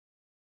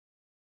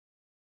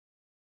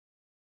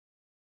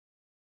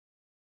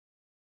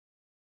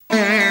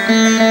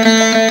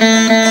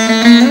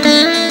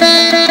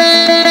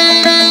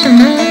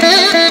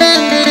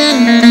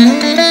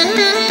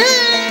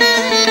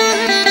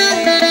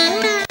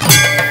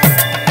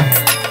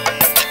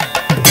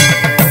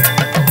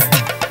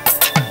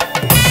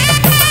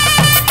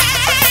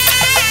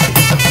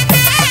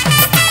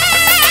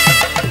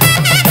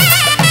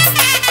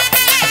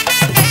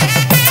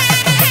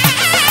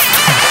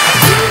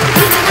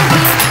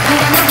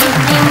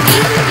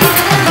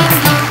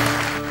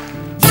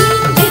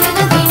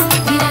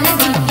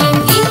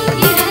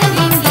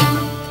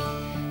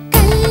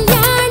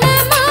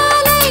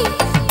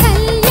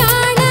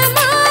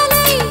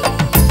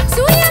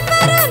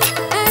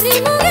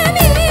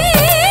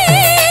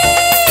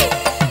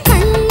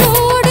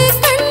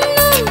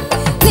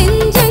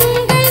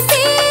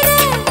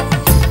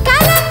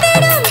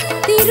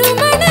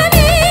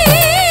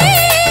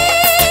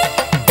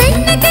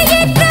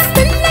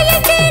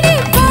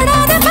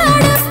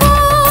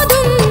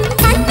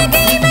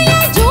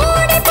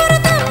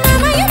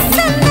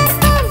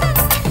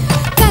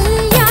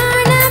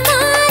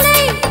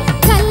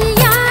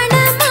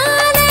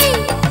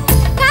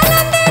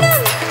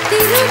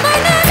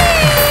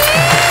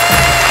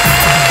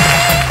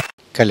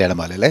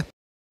கல்யாணமாலையில்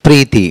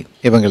பிரீத்தி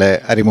இவங்களை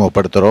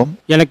அறிமுகப்படுத்துகிறோம்.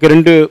 எனக்கு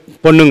 2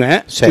 பொண்ணுங்க.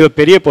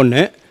 பெரிய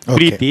பொண்ணு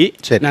பிரீத்தி.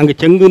 நாங்கள்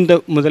செங்குந்த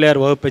முதலியார்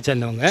வகுப்பை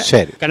சேர்ந்தவங்க.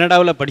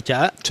 கனடாவில் படித்தா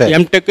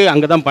எம்டெக்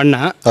அங்கே தான்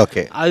பண்ணா.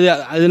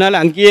 அதனால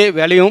அங்கேயே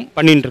வேலையும்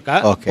பண்ணிட்டு இருக்கா.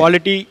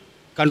 குவாலிட்டி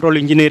கண்ட்ரோல்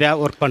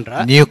இன்ஜினியராக ஒர்க் பண்ணுறா.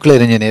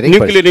 நியூக்ளியர்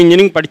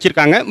இன்ஜினியரிங்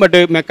படிச்சிருக்காங்க. பட்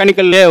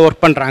மெக்கானிக்கல்லே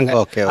ஒர்க் பண்ணுறாங்க.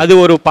 அது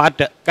ஒரு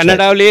பார்ட்.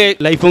 கனடாவிலேயே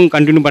லைஃபும்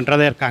கண்டினியூ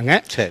பண்ணுறதா இருக்காங்க.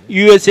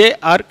 USA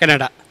ஆர்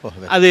கனடா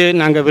அது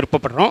நாங்கள்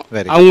விருப்பப்படுறோம்.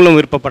 அவங்களும்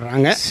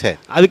விருப்பப்படுறாங்க.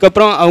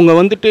 அதுக்கப்புறம் அவங்க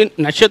வந்துட்டு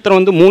நட்சத்திரம்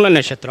வந்து மூல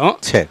நட்சத்திரம்.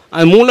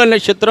 அது மூல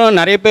நட்சத்திரம்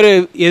நிறைய பேர்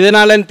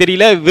எதனாலன்னு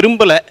தெரியல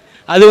விரும்பலை.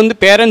 அது வந்து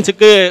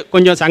பேரண்ட்ஸுக்கு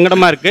கொஞ்சம்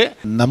சங்கடமா இருக்கு.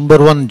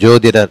 நம்பர் 1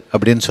 ஜோதிடர்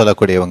அப்படின்னு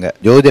சொல்லக்கூடியவங்க,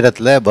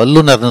 ஜோதிடத்தில்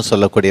வல்லுநர்னு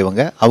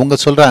சொல்லக்கூடியவங்க, அவங்க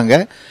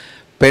சொல்கிறாங்க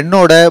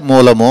பெண்ணோட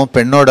மூலமோ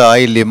பெண்ணோட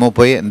ஆயில்யமோ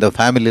போய் இந்த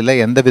ஃபேமிலியில்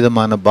எந்த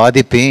விதமான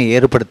பாதிப்பையும்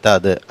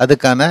ஏற்படுத்தாது.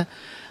 அதுக்கான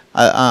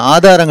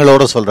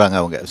ஆதாரங்களோடு சொல்கிறாங்க.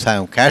 அவங்க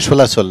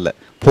கேஷுவலாக சொல்ல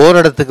போகிற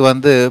இடத்துக்கு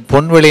வந்து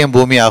பொன் விளையும்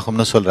பூமி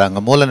ஆகும்னு சொல்கிறாங்க.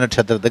 மூல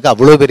நட்சத்திரத்துக்கு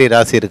அவ்வளோ பெரிய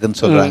ராசி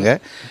இருக்குன்னு சொல்கிறாங்க.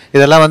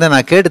 இதெல்லாம் வந்து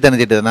நான் கேட்டு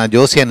தெரிஞ்சுட்டு, நான்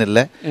ஜோசியன்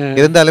இல்லை,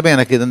 இருந்தாலுமே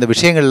எனக்கு இந்த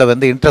விஷயங்களில்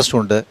வந்து இன்ட்ரெஸ்ட்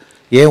உண்டு.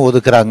 ஏன்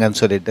ஒதுக்குறாங்கன்னு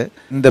சொல்லிட்டு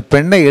இந்த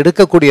பெண்ணை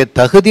எடுக்கக்கூடிய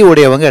தகுதி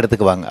உடையவங்க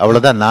எடுத்துக்குவாங்க.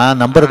 அவ்வளவுதான். நான்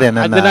நம்புறது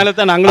என்னன்னா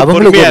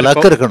அவங்களுக்கு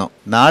லக் இருக்கணும்.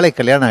 நாளை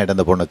கல்யாணம் ஆயிடும்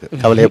அந்த பொண்ணுக்கு,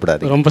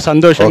 கவலையப்படாது. ரொம்ப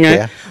சந்தோஷம்.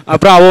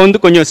 அப்புறம் அவ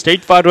வந்து கொஞ்சம்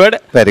ஸ்ட்ரெயிட் ஃபார்வர்ட்.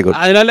 Very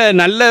good. அதனால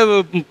நல்ல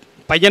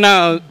பையனா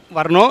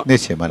வரணும்.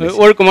 நிச்சயமா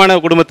ஒழுக்கமான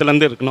குடும்பத்துல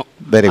இருந்து இருக்கணும்.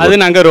 அது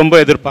நாங்க ரொம்ப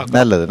எதிர்பார்க்கறோம்.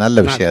 நல்லது,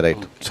 நல்ல விஷயம்.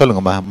 ரைட்.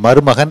 சொல்லுங்கம்மா,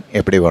 மருமகன்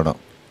எப்படி வேணும்?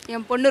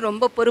 என் பொண்ணு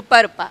ரொம்ப பொறுப்பா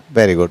இருப்பா.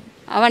 Very good.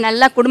 அவன்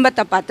நல்லா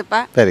குடும்பத்தை பார்த்துப்பா.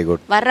 Very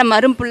good. வர்ற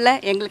மரும்பிள்ளை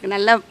எங்களுக்கு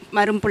நல்ல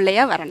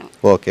மரும்பிள்ளையா வரணும்.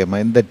 ஓகேம்மா.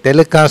 இந்த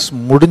டெலிகாஸ்ட்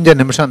முடிஞ்ச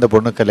நிமிஷம் அந்த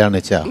பொண்ணு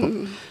கல்யாணிச்சு ஆகும்.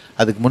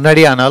 அதுக்கு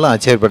முன்னாடி ஆனாலும்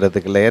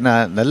ஆச்சரியப்படுறதுக்கு இல்லை. ஏன்னா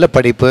நல்ல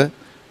படிப்பு,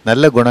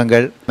 நல்ல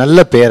குணங்கள்,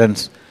 நல்ல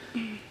பேரண்ட்ஸ்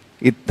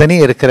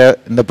இத்தனையும் இருக்கிற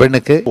இந்த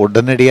பெண்ணுக்கு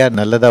உடனடியாக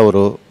நல்லதாக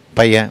ஒரு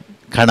பையன்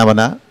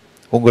கணவனா,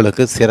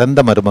 உங்களுக்கு சிறந்த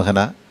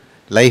மருமகனா,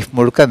 லைஃப்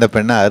முழுக்க அந்த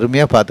பெண்ணை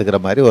அருமையாக பார்த்துக்கிற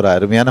மாதிரி ஒரு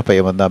அருமையான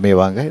பையன் வந்து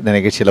அமைவாங்க. இந்த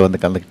நிகழ்ச்சியில் வந்து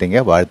கலந்துக்கிட்டீங்க.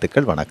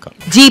 வாழ்த்துக்கள். வணக்கம்.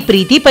 ஜி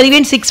பிரீத்தி.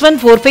 பதிவெண்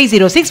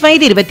 614506.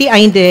 வயது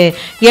 25.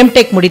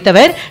 எம்டெக்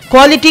முடித்தவர்.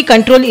 குவாலிட்டி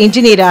கண்ட்ரோல்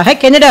இன்ஜினியராக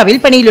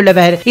கனடாவில்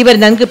பணியிலுள்ளவர்.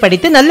 இவர் நன்கு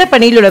படித்து நல்ல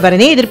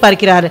பணியிலுள்ளவரனை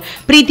எதிர்பார்க்கிறார்.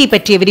 பிரீத்தி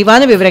பற்றிய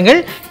விரிவான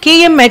விவரங்கள்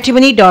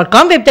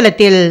kmmatrimony.com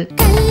வெப்தளத்தில்.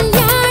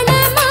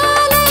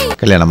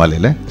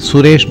 கல்யாணமாலையில்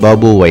சுரேஷ்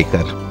பாபு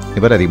வைக்கர்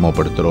இவர்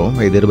அறிமுகப்படுத்துகிறோம்.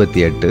 வயது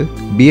 28.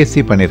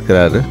 பிஎஸ்சி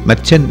பண்ணியிருக்கிறாரு.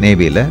 மெர்ச்சன்ட்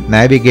நேவியில்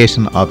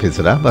நேவிகேஷன்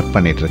ஆஃபீஸராக ஒர்க்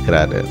பண்ணிட்டு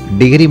இருக்கிறாரு.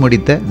 டிகிரி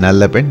முடித்த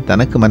நல்ல பெண்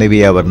தனக்கு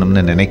மனைவியாக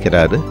வரணும்னு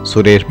நினைக்கிறாரு.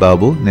 சுரேஷ்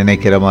பாபு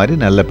நினைக்கிற மாதிரி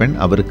நல்ல பெண்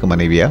அவருக்கு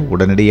மனைவியாக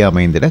உடனடியாக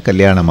அமைந்திட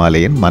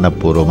கல்யாணமாலையின்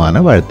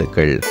மனப்பூர்வமான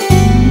வாழ்த்துக்கள்.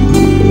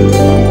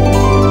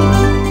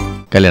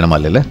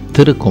 கல்யாணமாலையில்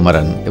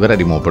திருக்குமரன் இவர்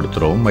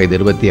அறிமுகப்படுத்துகிறோம். வயது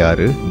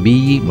 26.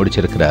 பிஇ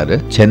முடிச்சிருக்கிறாரு.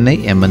 சென்னை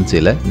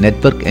எம்என்சியில்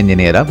நெட்வொர்க்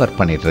இன்ஜினியராக ஒர்க்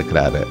பண்ணிட்டு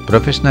இருக்கிறாரு.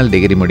 ப்ரொஃபஷனல்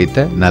டிகிரி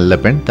முடித்த நல்ல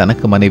பெண்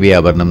தனக்கு மனைவியா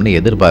வரணும்னு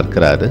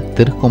எதிர்பார்க்கிறாரு.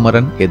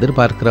 திருக்குமரன்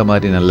எதிர்பார்க்கிற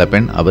மாதிரி நல்ல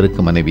பெண்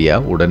அவருக்கு மனைவியா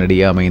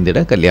உடனடியாக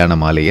அமைந்திட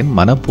கல்யாணமாலையின்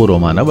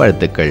மனப்பூர்வமான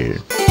வாழ்த்துக்கள்.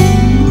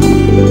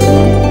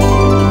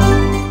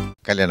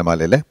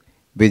 கல்யாணமாலையில்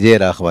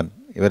விஜயராகவன்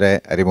இவரை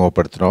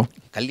அறிமுகப்படுத்துகிறோம்.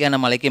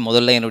 கல்யாணமாலைக்கு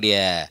முதல்ல என்னுடைய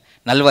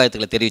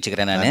நல்வாழ்த்துக்களை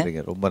தெரிவிச்சுக்கிறேன்.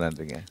 நான் ரொம்ப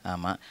நன்றிங்க.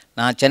 ஆமாம்,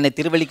 நான் சென்னை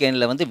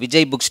திருவல்லிக்கேணியில் வந்து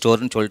விஜய் புக்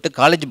ஸ்டோர்னு சொல்லிட்டு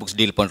காலேஜ் புக்ஸ்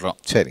டீல் பண்ணுறோம்.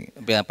 சரி.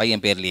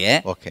 பையன் பேர்லேயே.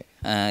 ஓகே.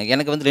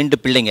 எனக்கு வந்து 2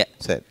 பிள்ளைங்க.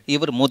 சரி.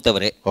 இவர்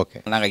மூத்தவர். ஓகே.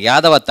 நாங்கள்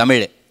யாதவா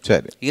தமிழ்.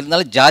 சரி.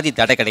 இருந்தாலும் ஜாதி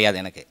தடை கிடையாது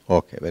எனக்கு.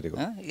 ஓகே. Very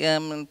good.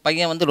 என்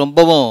பையன் வந்து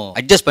ரொம்பவும்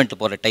அட்ஜஸ்ட் பண்ணிட்டு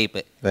போகிற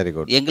டைப்பு. Very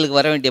good. எங்களுக்கு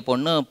வர வேண்டிய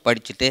பொண்ணு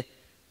படிச்சுட்டு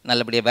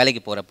நல்லபடியாக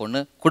வேலைக்கு போகிற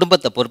பொண்ணு,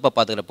 குடும்பத்தை பொறுப்பாக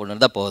பார்த்துக்கிற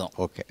பொண்ணு தான் போதும்.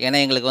 ஓகே.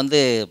 ஏன்னா எங்களுக்கு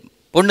வந்து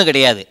பொண்ணு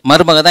கிடையாது,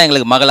 மருமக தான்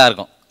எங்களுக்கு மகளாக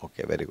இருக்கும்.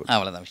 ஓகே. Very good.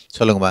 அவ்வளோதான்.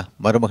 சொல்லுங்கம்மா,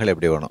 மருமகள்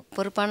எப்படி வேணும்?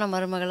 பொறுப்பான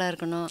மருமகளாக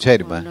இருக்கணும்.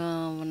 சரிம்மா.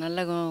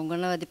 நல்ல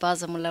குணவதி,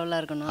 பாசம் உள்ளவளாக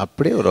இருக்கணும்.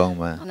 அப்படியே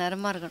வருவாங்கம்மா.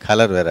 நிறமாக இருக்கணும்.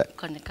 கலர் வேற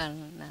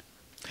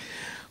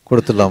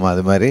கொடுத்துடலாமா?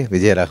 அது மாதிரி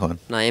விஜயராகவன்.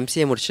 நான்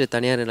எம்சிஏ முடிச்சுட்டு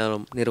தனியார்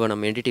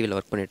நிறுவனம் NDTVயில்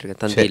ஒர்க் பண்ணிட்டு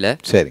இருக்கேன் தந்தையில்.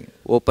 சரி.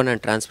 ஓப்பன்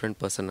அண்ட் டிரான்ஸ்பரண்ட்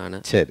பர்சன் நான்.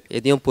 சரி.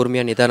 எதையும்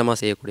பொறுமையாக நிதானமாக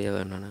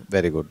செய்யக்கூடியவன் நான்.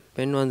 Very good.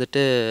 பெண்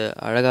வந்துட்டு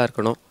அழகாக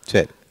இருக்கணும்.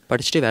 சரி.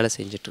 படிச்சுட்டு வேலை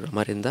செஞ்சுட்டு இருக்கிற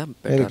மாதிரி இருந்தால்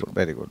வெரி குட்.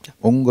 Very good.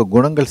 உங்கள்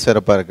குணங்கள்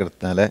சிறப்பாக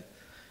இருக்கிறதுனால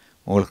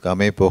உங்களுக்கு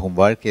அமைப்போகும்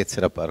வாழ்க்கையை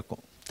சிறப்பாக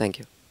இருக்கும்.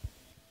 தேங்க்யூ.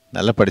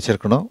 நல்லா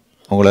படிச்சிருக்கணும்.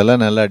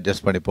 உங்களெல்லாம் நல்லா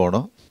அட்ஜஸ்ட் பண்ணி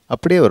போகணும்.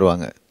 அப்படியே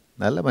வருவாங்க.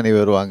 நல்ல மனைவி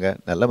வருவாங்க,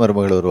 நல்ல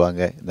மருமகள்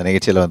வருவாங்க. இந்த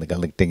நிகழ்ச்சியில் வந்து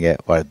கலந்துக்கிட்டீங்க.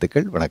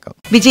 வாழ்த்துக்கள். வணக்கம்.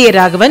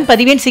 விஜயராகவன்.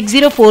 பதிவெண்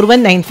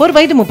 604194.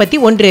 வயது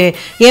 31.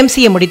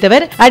 எம்சிஏ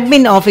முடித்தவர்.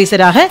 அட்மின்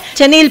ஆபீசராக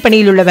சென்னையில்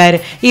பணியிலுள்ளவர்.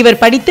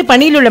 இவர் படித்து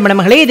பணியிலுள்ள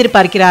மணமகளை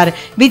எதிர்பார்க்கிறார்.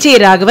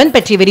 விஜயராகவன்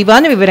பற்றிய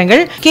விரிவான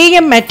விவரங்கள்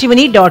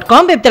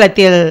kmmatrimony.com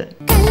வெப்தளத்தில்.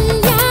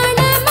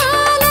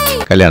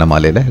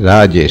 கல்யாணமாலையில்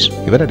ராஜேஷ்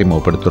இவர்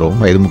அறிமுகப்படுத்துகிறோம்.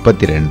 வயது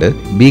 32.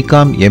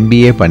 பிகாம்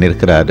MBA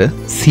பண்ணியிருக்கிறாரு.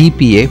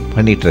 CPA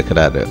பண்ணிட்டு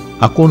இருக்கிறாரு.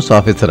 அக்கௌண்ட்ஸ்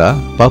ஆஃபீஸராக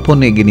பாப்புவா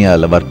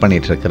ஒர்க்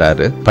பண்ணிட்டு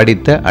இருக்கிறாரு.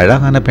 படித்த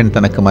அழகான பெண்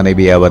தனக்கு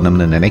மனைவியா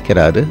வரணும்னு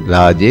நினைக்கிறாரு.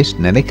 ராஜேஷ்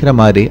நினைக்கிற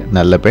மாதிரி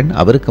நல்ல பெண்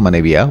அவருக்கு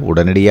மனைவியா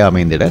உடனடியாக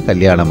அமைந்திட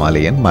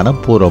கல்யாணமாலையின்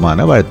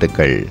மனப்பூர்வமான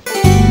வாழ்த்துக்கள்.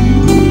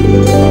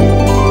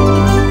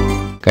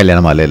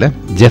 கல்யாணமாலையில்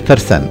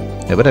ஜெஃபர்சன்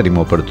படித்தவர்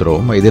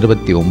அறிமுகப்படுத்துகிறோம்.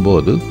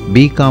 29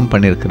 பிகாம்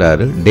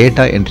பண்ணியிருக்கிறாரு.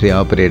 டேட்டா என்ட்ரி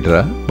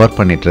ஆபரேட்டரா ஒர்க்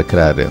பண்ணிட்டு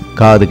இருக்கிறாரு.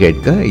 காது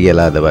கேட்க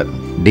இயலாதவர்.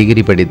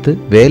 டிகிரி படித்து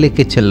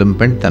வேலைக்கு செல்லும்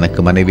பெண் தனக்கு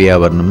மனைவியா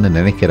வரணும்னு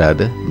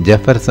நினைக்கிறாரு.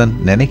 ஜெஃபர்சன்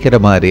நினைக்கிற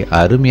மாதிரி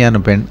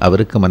அருமையான பெண்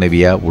அவருக்கு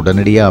மனைவியா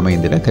உடனடியா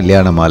அமைந்திட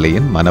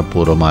கல்யாணமாலையின்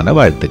மனப்பூர்வமான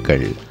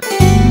வாழ்த்துக்கள்.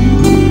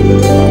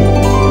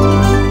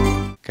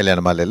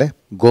 கல்யாணமாலையில்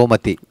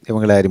கோமதி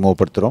இவங்களை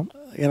அறிமுகப்படுத்துகிறோம்.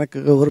 எனக்கு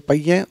ஒரு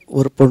பையன்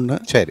ஒரு பொண்ணு.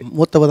 சரி.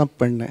 மூத்தவ தான்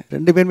பெண்ணு.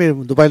 2 பேருமே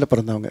துபாயில்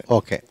பிறந்தவங்க.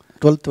 ஓகே.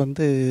 12th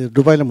வந்து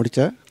துபாயில்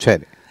முடித்தேன்.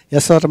 சரி.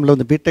 எஸ்ஆர்எம்மில்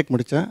வந்து பிடெக்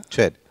முடித்தேன்.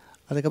 சரி.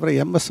 அதுக்கப்புறம்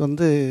எம்எஸ்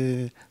வந்து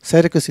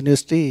சைரக்யூஸ்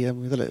யூனிவர்சிட்டி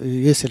இதில்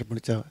யூஎஸ்ஏல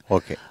முடித்தாங்க.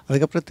 ஓகே.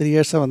 அதுக்கப்புறம் 3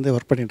 இயர்ஸாக வந்து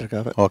ஒர்க்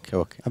பண்ணிட்டுருக்காங்க. Okay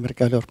okay.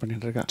 அமெரிக்காவில் ஒர்க்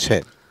பண்ணிட்டுருக்கான்.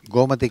 சரி.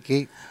 கோமதிக்கு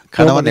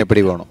கணவன்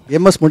எப்படி வேணும்?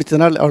 எம்எஸ்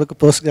முடித்ததுனால அவளுக்கு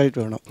போஸ்ட்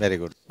கிராஜுவேட் வேணும். Very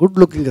good. குட்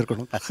லுக்கிங்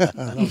இருக்கணும்.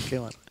 அதான்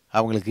முக்கியமாக.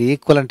 அவங்களுக்கு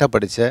ஈக்குவலண்ட்டாக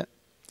படித்த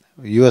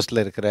யூஎஸில்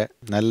இருக்கிற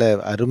நல்ல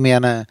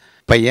அருமையான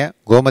பையன்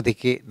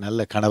கோமதிக்கு நல்ல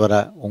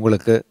கணவராக,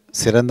 உங்களுக்கு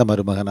சிறந்த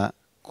மருமகனாக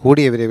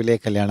கூடிய விரைவிலே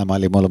கல்யாண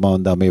மாலை மூலமாக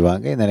வந்து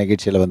அமைவாங்க. இந்த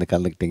நிகழ்ச்சியில் வந்து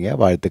கலந்துக்கிட்டீங்க.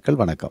 வாழ்த்துக்கள்.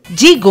 வணக்கம்.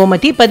 ஜி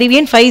கோமதி பதிவு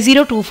எண்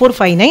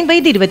 502459,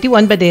 வயது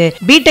 29,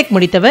 பிடெக்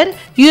முடித்தவர்,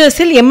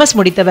 யுஎஸ்இல் எம்எஸ்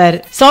முடித்தவர்,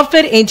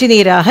 சாஃப்ட்வேர்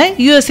என்ஜினியராக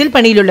யுஎஸ்இல்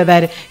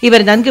பணியிலுள்ளவர்.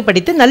 இவர் நன்கு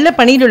படித்து நல்ல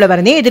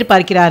பணியிலுள்ளவரனே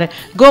எதிர்பார்க்கிறார்.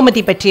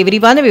 கோமதி பற்றிய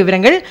விரிவான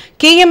விவரங்கள்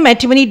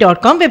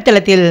kmmatrimony.com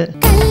வெப்தளத்தில்.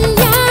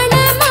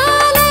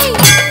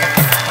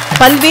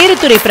 பல்வேறு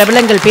துறை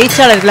பிரபலங்கள்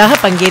பேச்சாளர்களாக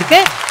பங்கேற்க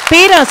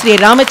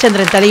பேராசிரியர்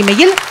ராமச்சந்திரன்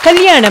தலைமையில்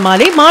கல்யாண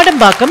மாலை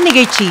மாடம்பாக்கம்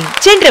நிகழ்ச்சி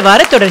சென்ற வார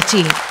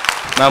தொடர்ச்சி.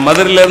 நான்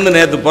மதுரையிலேருந்து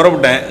நேற்று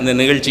புறப்பட்டேன் இந்த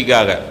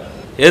நிகழ்ச்சிக்காக.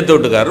 ஏற்று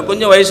வீட்டுக்காரர்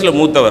கொஞ்சம் வயசில்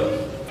மூத்தவர்.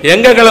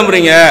 எங்கே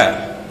கிளம்புறீங்க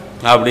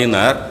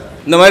அப்படின்னார்.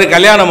 இந்த மாதிரி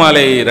கல்யாண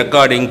மாலை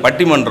ரெக்கார்டிங்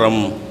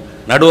பட்டிமன்றம்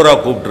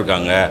நடுவராக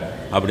கூப்பிட்ருக்காங்க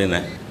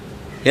அப்படின்னு.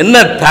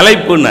 என்ன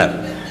தலைப்புன்னார்.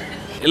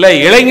 இல்லை,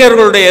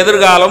 இளைஞர்களுடைய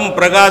எதிர்காலம்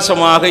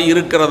பிரகாசமாக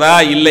இருக்கிறதா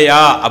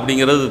இல்லையா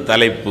அப்படிங்கிறது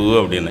தலைப்பு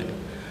அப்படின்னு.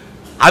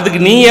 அதுக்கு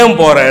நீ ஏன்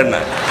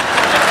போறேன்னு.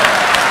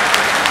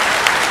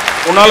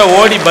 உன்னால்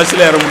ஓடி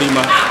பஸ்ஸில் ஏற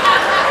முடியுமா?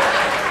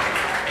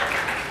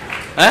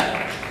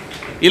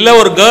 இல்லை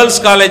ஒரு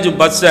கேர்ள்ஸ் காலேஜ்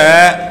பஸ்ஸை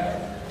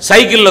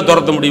சைக்கிளில்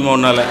துரத்த முடியுமா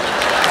உன்னால்?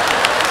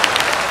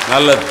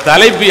 நல்ல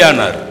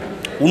தலைப்பியானார்.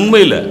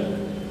 உண்மையில்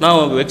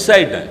நான் வெக்ஸ்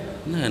ஆகிட்டேன்.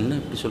 என்ன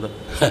இப்படி சொல்ல?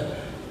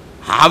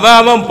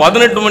 அவன்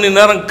 18 மணி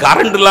நேரம்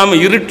கரண்ட்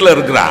இல்லாமல் இருட்டில்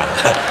இருக்கிறான்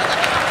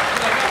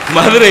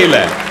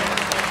மதுரையில்.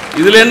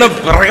 இதில் என்ன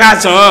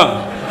பிரகாசம்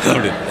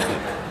அப்படி?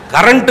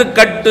 கரண்ட்டு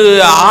கட்டு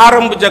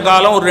ஆரம்பித்த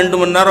காலம் ஒரு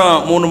 2 மணி நேரம்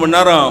 3 மணி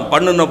நேரம்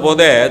பண்ணின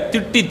போதே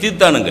திட்டி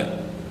தீத்தானுங்க.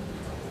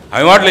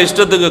 அவன் வாட்டில்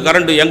இஷ்டத்துக்கு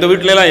கரண்ட்டு. எங்கள்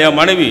வீட்டிலலாம் என்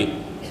மனைவி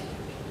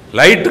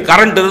லைட்டு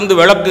கரண்ட் இருந்து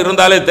விளக்கு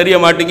இருந்தாலே தெரிய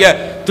மாட்டீங்க,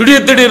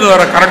 திடீர்னு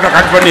வர கரண்ட்டை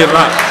கட்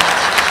பண்ணிடுறான்.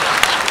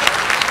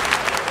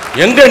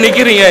 எங்கே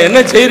நிற்கிறீங்க, என்ன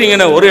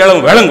செய்கிறீங்கன்னு ஒரு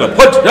இளம் விளங்க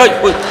போச்சு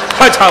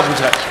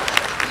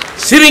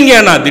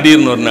சிரிங்கண்ணா.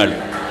 திடீர்னு ஒரு நாள்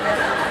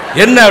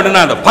என்ன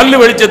அப்படின்னா, அந்த பல்லு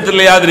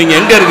வெளிச்சத்துலையாவது நீங்கள்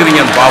எங்கே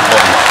இருக்கிறீங்கன்னு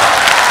பார்ப்போம்.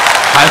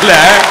 அதில்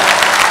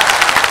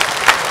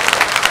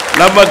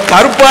நம்ம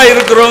கருப்பாக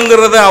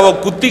இருக்கிறோங்கிறத அவ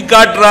குத்தி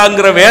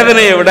காட்டுறாங்கிற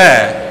வேதனையை விட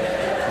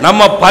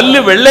நம்ம பல்லு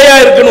வெள்ளையா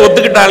இருக்குன்னு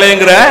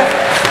ஒத்துக்கிட்டாலேங்கிற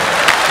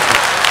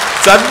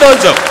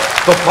சந்தோஷம்.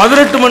 இப்போ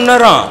 18 மணி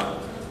நேரம்.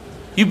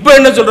 இப்போ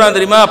என்ன சொல்றான்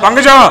தெரியுமா?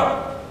 பங்கஜம்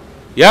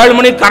 7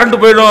 மணிக்கு கரண்ட்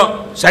போயிடும்,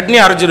 சட்னி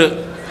அரைச்சிரு.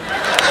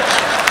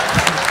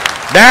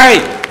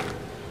 டேய்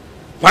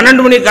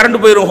 12 மணிக்கு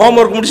கரண்ட் போயிடும்,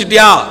 ஹோம்ஒர்க்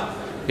முடிச்சிட்டியா?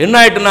 என்ன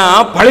ஆயிட்டுன்னா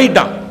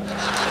பழகிட்டான்.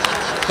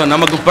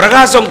 நமக்கு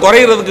பிரகாசம்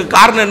குறைகிறதுக்கு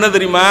காரணம் என்ன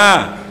தெரியுமா?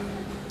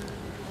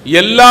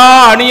 எல்லா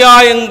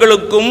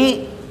அநியாயங்களுக்கும்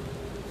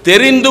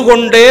தெரிந்து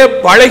கொண்டே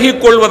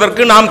பழகிக்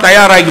கொள்வதற்கு நாம்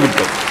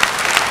தயாராகிவிட்டோம்.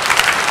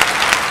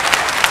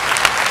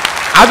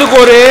 அதுக்கு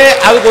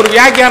ஒரு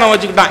வியாக்கியானம்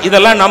வச்சுக்கிட்டான்.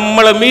 இதெல்லாம்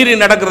நம்மளை மீறி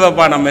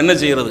நடக்கிறதப்பா, நம்ம என்ன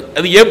செய்யறது?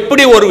 அது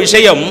எப்படி ஒரு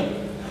விஷயம்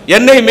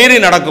என்னை மீறி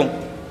நடக்கும்?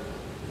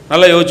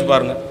 நல்லா யோசிச்சு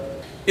பாருங்க.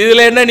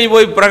 இதில் என்ன நீ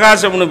போய்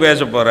பிரகாசம்னு பேச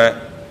போற?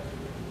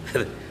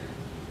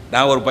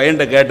 நான் ஒரு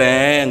பையன்கிட்ட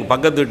கேட்டேன், எங்கள்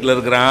பக்கத்து வீட்டில்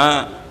இருக்கிறான்,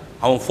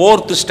 அவன்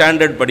 4th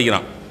ஸ்டாண்டர்ட்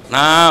படிக்கிறான்.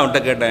 நான் அவன்கிட்ட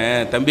கேட்டேன்,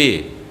 தம்பி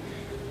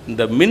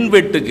இந்த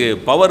மின்வெட்டுக்கு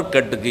பவர்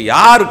கட்டுக்கு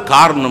யார்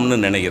காரணம்னு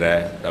நினைக்கிற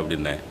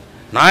அப்படின்னு.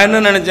 நான்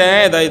என்ன நினச்சேன்,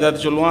 இதை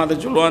சொல்லுவான் அதை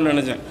சொல்லுவான்னு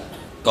நினச்சேன்.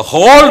 The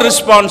whole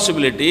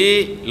responsibility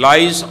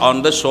lies on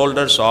the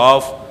shoulders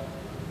of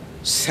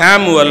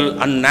Samuel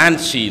and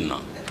Nancy.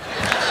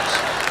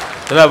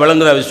 இதான்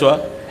விளங்குதா விஸ்வா?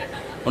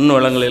 ஒன்றும்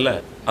விளங்கல இல்லை.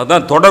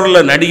 அதுதான்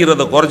தொடரில்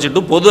நடிக்கிறத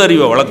குறைச்சிட்டு பொது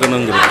அறிவை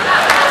வளர்க்கணுங்கிறது.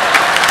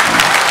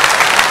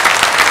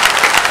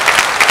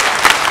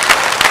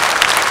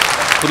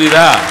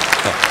 புரியுதா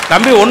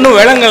தம்பி? ஒன்றும்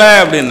விளங்கலை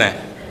அப்படின்ன.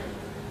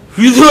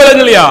 இது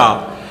விளங்கலையா?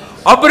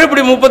 அப்புறம்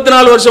எப்படி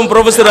 34 வருஷம்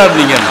ப்ரொஃபஸராக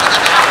இருந்தீங்க?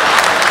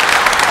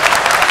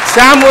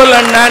 சாமுவல்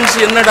அண்ட் நான்சி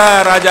என்னடா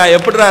ராஜா,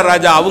 எப்படிடா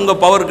ராஜா அவங்க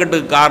பவர்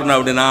கட்டுக்கு காரணம்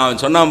அப்படின்னா,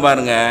 அவன் சொன்னான்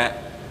பாருங்க,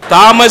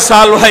 தாமஸ்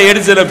ஆல்வா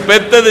எடிசனை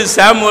பெத்தது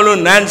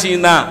சாமுவலும்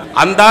நான்சியும் தான்.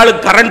 அந்த ஆளு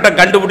கரண்ட்டை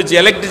கண்டுபிடிச்சு,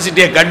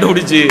 எலக்ட்ரிசிட்டியை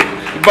கண்டுபிடிச்சு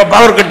இப்போ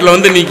பவர் கட்டில்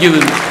வந்து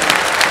நிற்கிது.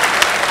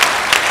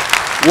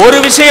 ஒரு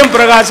விஷயம்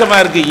பிரகாசமா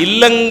இருக்கு,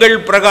 இல்லங்கள்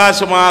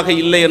பிரகாசமாக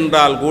இல்லை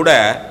என்றால் கூட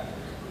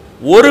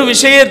ஒரு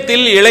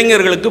விஷயத்தில்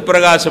இளைஞர்களுக்கு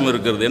பிரகாசம்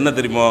இருக்கிறது. என்ன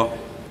தெரியுமோ?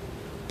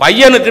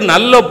 பையனுக்கு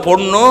நல்ல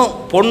பொண்ணும்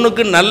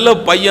பொண்ணுக்கு நல்ல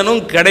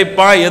பையனும்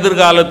கிடைப்பான்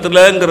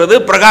எதிர்காலத்தில்ங்கிறது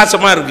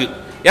பிரகாசமாக இருக்குது.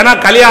 ஏன்னா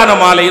கல்யாண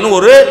மாலைன்னு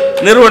ஒரு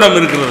நிறுவனம்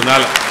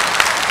இருக்கிறதுனால.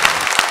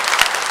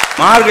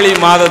 மார்கழி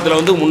மாதத்தில்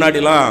வந்து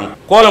முன்னாடிலாம்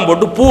கோலம்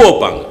போட்டு பூ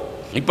வைப்பாங்க.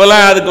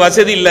 இப்போல்லாம் அதுக்கு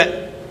வசதி இல்லை.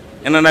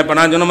 என்னென்னா இப்போ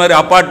நான் சொன்ன மாதிரி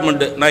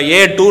அப்பார்ட்மெண்ட்டு, நான்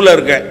A2ல்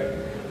இருக்கேன்.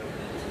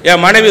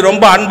 என் மனைவி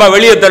ரொம்ப அன்பாக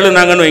வெளியே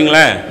தள்ளுனாங்கன்னு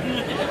வைங்களேன்,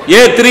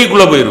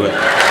 A3க்குள்ளே போயிடுவேன்.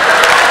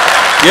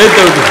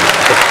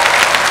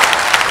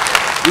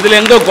 இதில்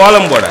எங்கே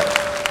கோலம் போட?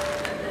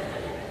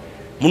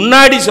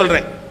 முன்னாடி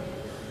சொல்கிறேன்,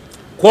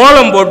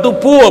 கோலம் போட்டு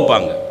பூ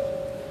வைப்பாங்க.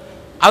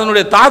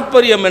 அதனுடைய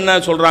தாற்பயம் என்ன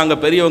சொல்கிறாங்க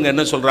பெரியவங்க,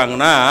 என்ன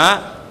சொல்கிறாங்கன்னா,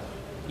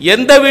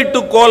 எந்த வீட்டு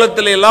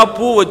கோலத்துல எல்லாம்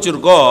பூ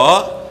வச்சுருக்கோ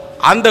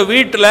அந்த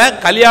வீட்டில்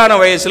கல்யாண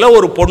வயசில்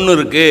ஒரு பொண்ணு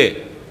இருக்குது,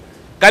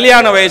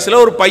 கல்யாண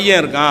வயசில் ஒரு பையன்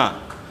இருக்கான்.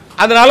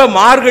 அதனால்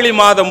மார்கழி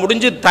மாதம்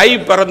முடிஞ்சு தை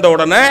பிறந்த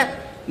உடனே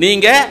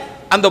நீங்கள்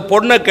அந்த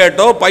பொண்ணை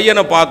கேட்டோ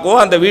பையனை பார்க்கோ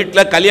அந்த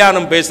வீட்டில்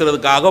கல்யாணம்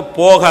பேசுகிறதுக்காக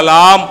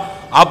போகலாம்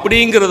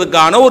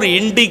அப்படிங்கிறதுக்கான ஒரு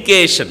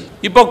இண்டிகேஷன்.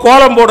 இப்போ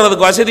கோலம்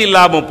போடுறதுக்கு வசதி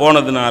இல்லாமல்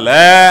போனதுனால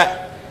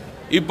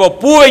இப்போ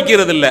பூ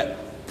வைக்கிறது இல்லை,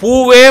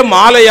 பூவே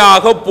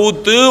மாலையாக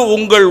பூத்து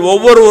உங்கள்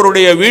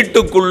ஒவ்வொருவருடைய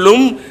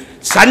வீட்டுக்குள்ளும்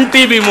சன்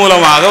டிவி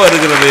மூலமாக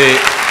வருகிறது.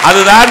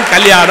 அதுதான்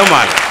கல்யாண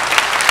மாலை.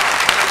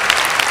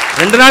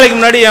 2 நாளைக்கு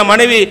முன்னாடி என்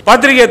மனைவி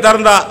பத்திரிகை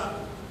திறந்தா,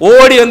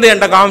 ஓடி வந்து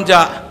என்கிட்ட காமிச்சா,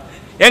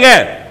 ஏங்க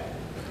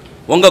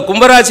உங்கள்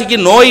கும்பராசிக்கு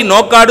நோய்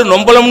நோக்காடு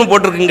நொம்பலம்னு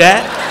போட்டிருக்குங்க,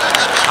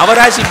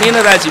 அவராசி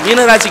மீனராசி,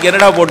 மீனராசிக்கு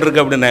என்னடா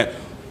போட்டிருக்கு அப்படின்னு,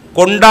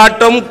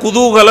 கொண்டாட்டம்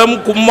குதூகலம்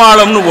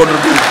கும்மாளம்னு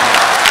போட்டிருக்கு.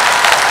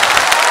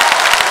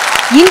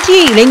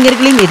 இன்றைய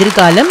இளைஞர்களின்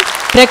எதிர்காலம்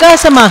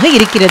பிரகாசமாக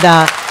இருக்கிறதா?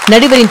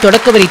 நடுவரின்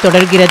தொடக்க வரி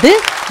தொடர்கிறது.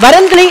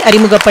 வரன்களை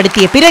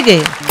அறிமுகப்படுத்திய பிறகு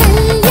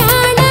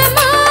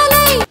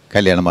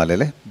கல்யாண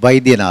மாலையில்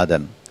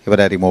வைத்தியநாதன்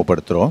இவரை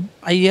அறிமுகப்படுத்துகிறோம்.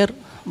 ஐயர்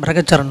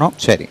பிரகச்சரணம்.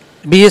 சரி.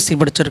 பிஎஸ்சி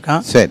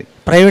படிச்சிருக்கான். சரி.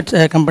 பிரைவேட்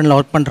கம்பெனியில்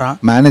ஒர்க் பண்ணுறான்.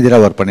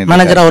 மேனேஜராக ஒர்க்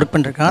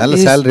பண்ணிருக்கான்.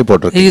 நல்ல சேலரி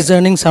போட்டிருக்கு. Is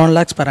earning 7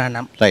 lakhs per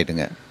annum.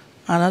 ரைட்டுங்க.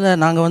 அதனால்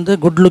நாங்கள் வந்து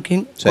குட்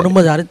லுக்கிங்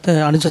குடும்பத்தை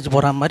அனுசரிச்சு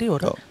போகிற மாதிரி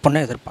ஒரு பொண்ணை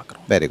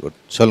எதிர்பார்க்குறோம். Very good.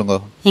 சொல்லுங்க.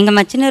 எங்கள்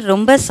மச்சினர்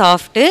ரொம்ப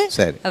சாஃப்ட்டு.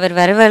 அவர்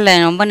வரவரில்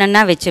ரொம்ப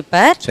நன்னா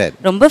வச்சுப்பார்.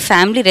 ரொம்ப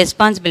ஃபேமிலி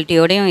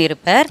ரெஸ்பான்சிபிலிட்டியோடையும்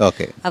இருப்பார்.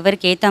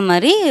 அவருக்கு ஏற்ற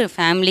மாதிரி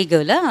ஃபேமிலி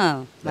கேர்லாக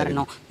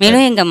வரணும்.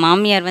 மேலும் எங்கள்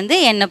மாமியார் வந்து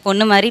என்னை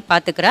பொண்ணு மாதிரி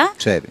பார்த்துக்கிறா.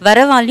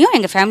 வரவாலையும்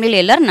எங்கள்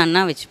ஃபேமிலியில் எல்லோரும்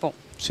நன்னா வச்சுப்போம்.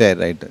 சரி,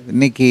 ரைட்டு.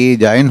 இன்னைக்கு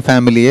ஜாயின்ட்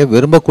ஃபேமிலியை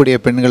விரும்பக்கூடிய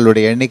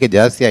பெண்களுடைய எண்ணிக்கை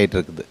ஜாஸ்தி ஆகிட்டு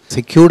இருக்குது.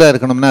 செக்யூர்டாக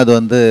இருக்கணும்னா அது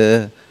வந்து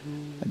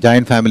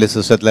ஜாயின்ட் ஃபேமிலி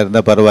சிஸ்டத்தில்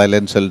இருந்தால்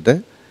பரவாயில்லைன்னு சொல்லிட்டு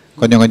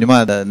கொஞ்சம்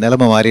கொஞ்சமாக அந்த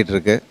நிலைமை மாறிட்டு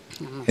இருக்கு.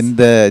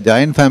 இந்த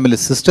ஜாயின்ட் ஃபேமிலி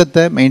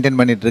சிஸ்டத்தை மெயின்டைன்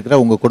பண்ணிட்டு இருக்கிற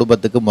உங்கள்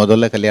குடும்பத்துக்கு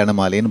முதல்ல கல்யாண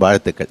மாலையின்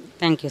வாழ்த்துக்கள்.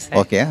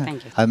 ஓகே.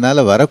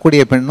 அதனால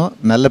வரக்கூடிய பெண்ணும்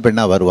நல்ல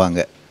பெண்ணாக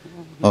வருவாங்க.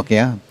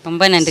 ஓகேயா?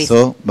 ரொம்ப நன்றி.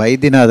 ஸோ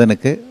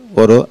வைத்தியநாதனுக்கு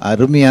ஒரு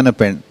அருமையான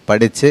பெண்,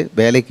 படித்து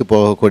வேலைக்கு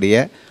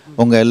போகக்கூடிய,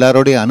 உங்கள்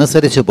எல்லாரோடையும்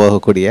அனுசரித்து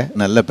போகக்கூடிய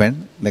நல்ல பெண்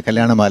இந்த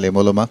கல்யாண மாலை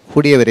மூலமாக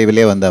கூடிய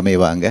விரைவிலே வந்து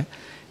அமைவாங்க.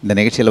 இந்த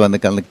நிகழ்ச்சியில் வந்து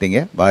கலந்துக்கிட்டீங்க.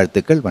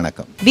 வாழ்த்துக்கள்.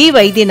 வணக்கம். வி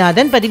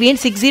வைத்தியநாதன், பதிவு எண்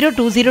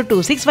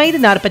 602026, வயது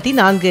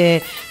 44,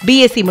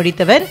 பிஎஸ்சி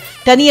முடித்தவர்,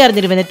 தனியார்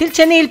நிறுவனத்தில்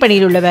சென்னையில்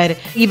பணியில் உள்ளவர்.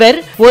 இவர்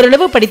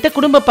ஓரளவு படித்த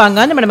குடும்ப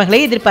பாங்கான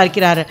மணமகளை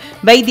எதிர்பார்க்கிறார்.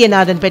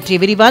 வைத்தியநாதன் பற்றிய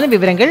விரிவான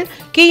விவரங்கள்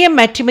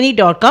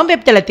kmmatrimony.com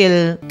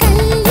வெப்தளத்தில்.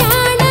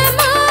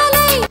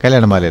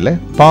 கல்யாண மாலையில்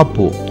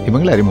பாப்பு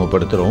இவங்களை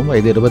அறிமுகப்படுத்துகிறோம்.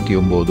 வயது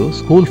 29,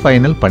 ஸ்கூல்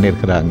ஃபைனல்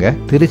பண்ணியிருக்கிறாங்க,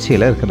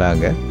 திருச்சியில்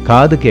இருக்கிறாங்க.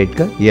 காது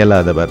கேட்க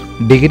இயலாதவர்,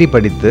 டிகிரி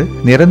படித்து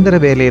நிரந்தர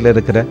வேலையில்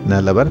இருக்கிற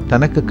நல்லவர்,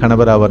 தனக்கு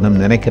கணவராவணும்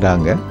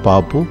நினைக்கிறாங்க.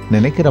 பாப்பு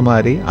நினைக்கிற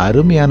மாதிரி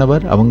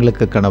அருமையானவர்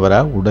அவங்களுக்கு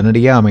கணவரா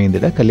உடனடியாக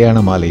அமைந்திட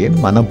கல்யாண மாலையின்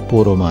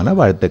மனப்பூர்வமான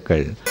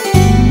வாழ்த்துக்கள்.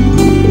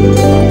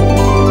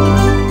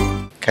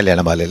 கல்யாண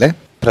மாலையில்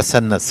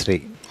பிரசன்னஸ்ரீ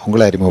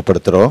உங்களை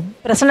அறிமுகப்படுத்துகிறோம்.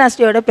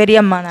 பிரசன்னஸ்ரீயோட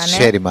பெரியம்மா நான்.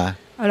 சரிம்மா.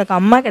 அவளுக்கு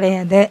அம்மா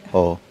கிடையாது.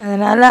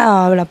 அதனால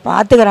அவளை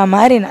பார்த்துக்கிற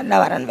மாதிரி நல்ல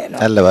வரன் வேணும்.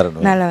 நல்ல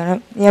வரணும்.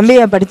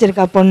 MBA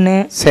படிச்சிருக்கா பொண்ணு.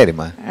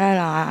 சரிம்மா.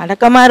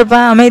 அடக்கமா இருப்பா,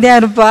 அமைதியா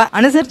இருப்பா,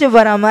 அனுசரிச்சு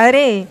போற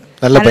மாதிரி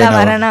நல்ல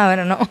வரனா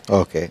வரணும்.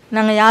 ஓகே.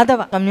 நாங்க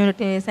யாதவ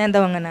கம்யூனிட்டி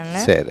சேர்ந்தவங்க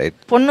நாங்க.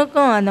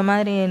 பொண்ணுக்கும் அந்த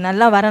மாதிரி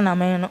நல்ல வரன்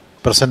அமையணும்.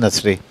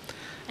 பிரசன்னஸ்ரீ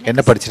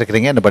என்ன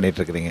படிச்சிருக்கீங்க, என்ன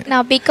பண்ணிட்டு இருக்கீங்க?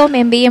 நான் பிகாம்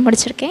MBA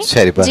முடிச்சிருக்கேன்.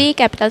 சரிப்பா. ஜி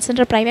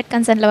கேபிட்டல்ஸ்ன்ற பிரைவேட்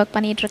கன்சர்ன்ல ஒர்க்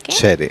பண்ணிட்டு இருக்கேன்.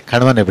 சரி.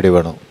 கணவன் எப்படி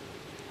வேணும்?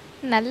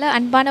 நல்ல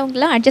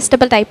அன்பானவங்களா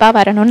அட்ஜஸ்டபிள் டைப்பா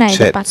வரணும்னு நான்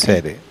எதிர்பார்க்கிறேன்.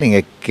 சரி. நீங்க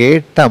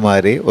கேட்ட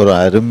மாதிரி ஒரு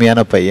அருமையான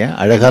பையன்,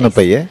 அழகான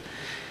பையன்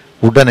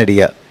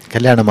உடனடியா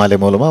கல்யாண மாலை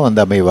மூலமா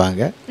வந்து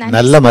அமைவாங்க.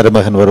 நல்ல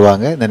மருமகன்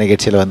வருவாங்க. இந்த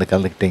நிகழ்ச்சியில வந்து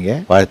கலந்துக்கிட்டீங்க.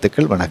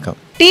 வாழ்த்துக்கள். வணக்கம்.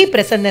 டி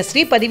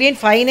பிரசன்னஸ்ரீ, பதிவு எண்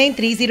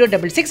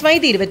 593066,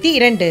 வயது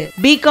 22,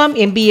 பிகாம்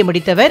MBA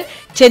முடித்தவர்,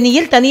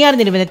 சென்னையில் தனியார்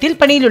நிறுவனத்தில்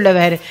பணியில்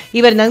உள்ளவர்.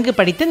 இவர் நன்கு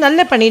படித்து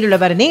நல்ல பணியில்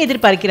உள்ளவரனே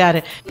எதிர்பார்க்கிறார்.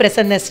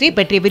 பிரசன்னஸ்ரீ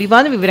பற்றிய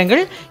விரிவான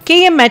விவரங்கள்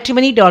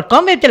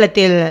kmmatrimony.com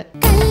வெப்தளத்தில்.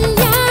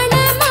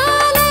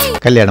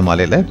 கல்யாண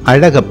மாலையில்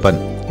அழகப்பன்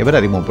இவர்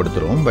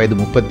அறிமுகப்படுத்துகிறோம். வயது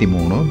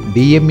 33,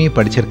 DME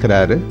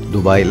படிச்சிருக்கிறாரு.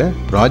 துபாயில்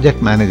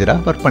ப்ராஜெக்ட்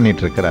மேனேஜராக ஒர்க்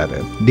பண்ணிட்டு இருக்கிறாரு.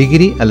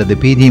 டிகிரி அல்லது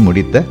PG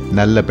முடித்த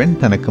நல்ல பெண்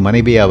தனக்கு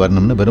மனைவியா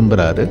வரணும்னு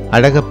விரும்புகிறாரு.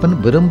 அழகப்பன்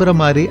விரும்புகிற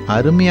மாதிரி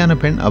அருமையான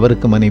பெண்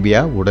அவருக்கு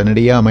மனைவியா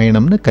உடனடியாக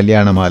அமையணும்னு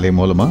கல்யாண மாலை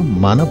மூலமாக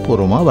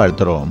மனப்பூர்வமாக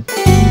வாழ்த்துறோம்.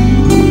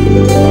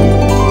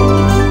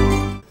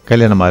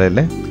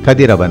 கல்யாணமாலையில்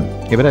கதிரவன்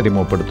இவரை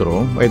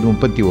அறிமுகப்படுத்துகிறோம். வயது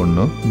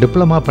 31,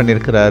 டிப்ளமா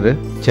பண்ணியிருக்கிறாரு.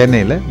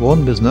 சென்னையில்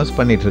ஓன் பிஸ்னஸ்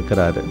பண்ணிட்டு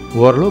இருக்கிறாரு.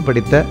 ஓரளவு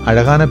படித்த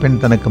அழகான பெண்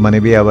தனக்கு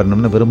மனைவியாக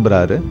வரணும்னு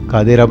விரும்புகிறாரு.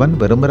 கதிரவன்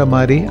விரும்புகிற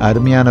மாதிரி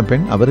அருமையான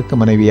பெண் அவருக்கு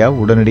மனைவியாக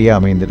உடனடியாக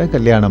அமைந்திட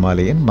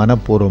கல்யாணமாலையின்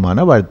மனப்பூர்வமான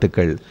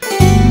வாழ்த்துக்கள்.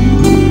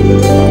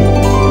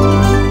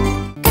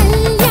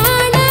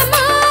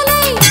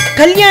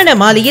 கல்யாண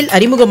மாலையில்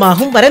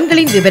அறிமுகமாகும்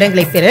வரன்களின்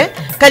விவரங்களை பெற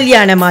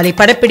கல்யாண மாலை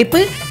படப்பிடிப்பு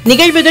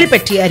நிகழ்வுகள்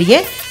பற்றி அறிய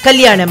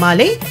கல்யாண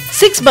மாலை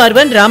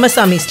 6/1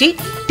 ராமசாமி ஸ்ட்ரீட்,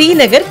 டி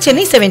நகர்,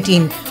 சென்னை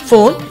 17.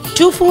 ஃபோன்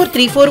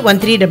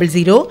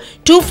 24341300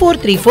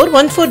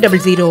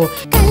 24341400.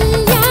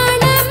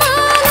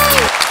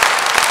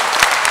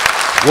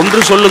 ஒன்று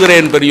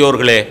சொல்லுகிறேன்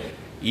பெரியோர்களே,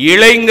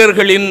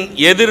 இளைஞர்களின்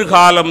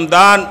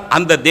எதிர்காலம்தான்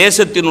அந்த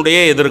தேசத்தினுடைய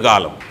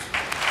எதிர்காலம்.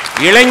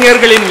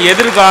 இளைஞர்களின்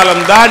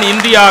எதிர்காலம்தான்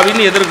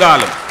இந்தியாவின்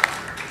எதிர்காலம்.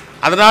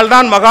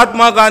 அதனால்தான்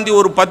மகாத்மா காந்தி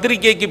ஒரு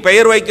பத்திரிகைக்கு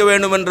பெயர் வைக்க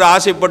வேண்டும் என்று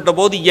ஆசைப்பட்ட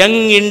போது யங்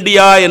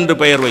இந்தியா என்று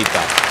பெயர்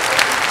வைத்தார்.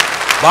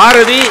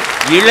 பாரதி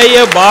இளைய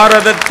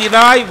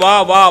பாரதத்தினாய் வா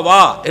வா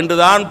வா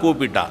என்றுதான்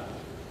கூப்பிட்டார்.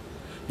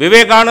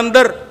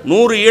 விவேகானந்தர்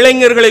 100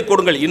 இளைஞர்களை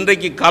கொடுங்கள்.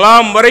 இன்றைக்கு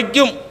கலாம்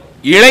வரைக்கும்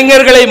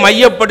இளைஞர்களை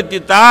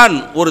மையப்படுத்தித்தான்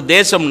ஒரு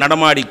தேசம்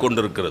நடமாடி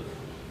கொண்டிருக்கிறது.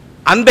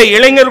 அந்த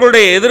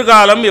இளைஞர்களுடைய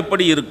எதிர்காலம்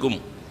எப்படி இருக்கும்?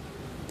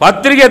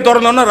 பத்திரிகை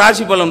திறந்தோன்னா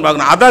ராசி பலன்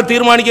பார்க்கணும், அதான்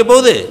தீர்மானிக்க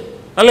போகுது.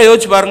 நல்லா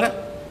யோசிச்சு பாருங்க.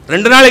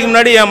 2 நாளைக்கு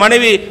முன்னாடி என்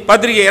மனைவி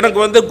பத்திரிகை,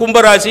 எனக்கு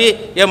கும்பராசி,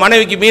 என்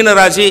மனைவிக்கு மீன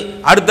ராசி.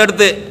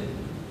 அடுத்தடுத்து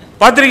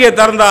பத்திரிகை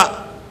திறந்தா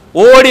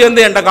ஓடி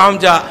என்கிட்ட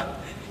காமிச்சா,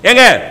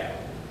 ஏங்க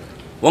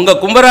உங்க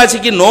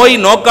கும்பராசிக்கு நோய்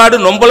நோக்காடு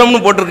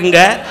நொம்பலம்னு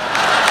போட்டிருக்குங்க.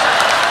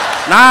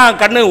 நான்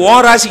கண்ணு ஓ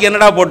ராசிக்கு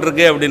என்னடா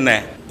போட்டிருக்கு அப்படின்னு,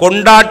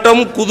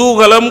 கொண்டாட்டம்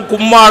குதூகலம்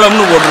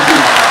கும்மாளம்னு போட்டிருக்கு.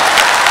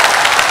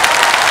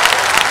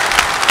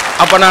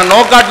 அப்ப நான்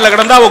நோக்காட்டில்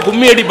கிடந்தா அவ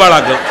கும்மி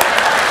அடிப்பாளாக்கும்.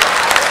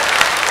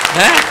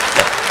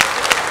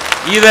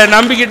 இதை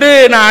நம்பிக்கிட்டு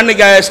நான்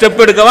அன்னைக்கு ஸ்டெப்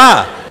எடுக்கவா?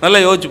 நல்லா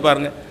யோசிச்சு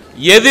பாருங்க.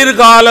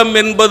 எதிர்காலம்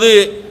என்பது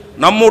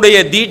நம்முடைய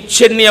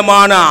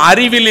தீட்சண்யமான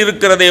அறிவில்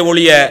இருக்கிறதே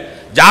ஒழிய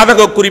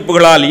ஜாதக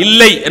குறிப்புகளால்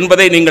இல்லை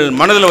என்பதை நீங்கள்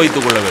மனதில்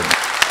வைத்துக் கொள்ள வேண்டும்.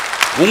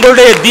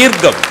 உங்களுடைய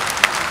தீர்க்கம்,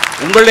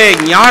 உங்களுடைய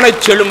ஞான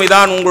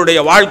செழுமைதான் உங்களுடைய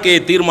வாழ்க்கையை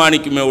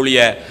தீர்மானிக்குமே ஒழிய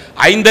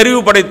 5 அறிவு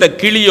படைத்த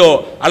கிளியோ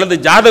அல்லது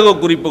ஜாதக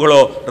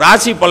குறிப்புகளோ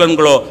ராசி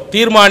பலன்களோ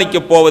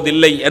தீர்மானிக்கப்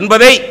போவதில்லை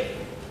என்பதை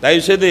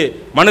தயவுசெய்து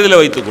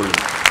மனதில் வைத்துக்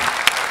கொள்ளுங்கள்.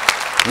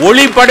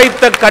 ஒளி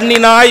படைத்த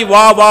கண்ணினாய்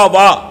வா வா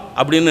வா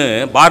அப்படின்னு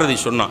பாரதி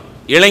சொன்னான்,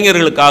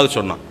 இளைஞர்களுக்காக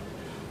சொன்னான்.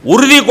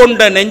 உறுதி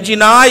கொண்ட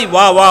நெஞ்சினாய்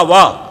வா வா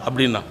வா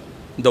அப்படின்னா,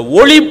 இந்த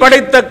ஒளி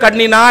படைத்த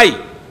கண்ணினாய்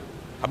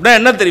அப்படின்னா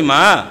என்ன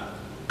தெரியுமா?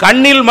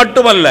 கண்ணில்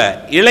மட்டுமல்ல,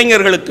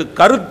 இளைஞர்களுக்கு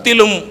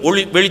கருத்திலும்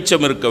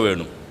வெளிச்சம் இருக்க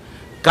வேணும்.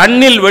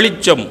 கண்ணில்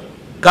வெளிச்சம்,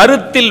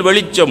 கருத்தில்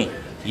வெளிச்சம்,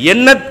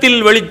 எண்ணத்தில்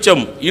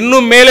வெளிச்சம்.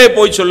 இன்னும் மேலே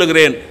போய்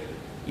சொல்லுகிறேன்,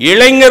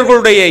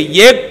 இளைஞர்களுடைய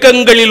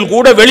ஏக்கங்களில்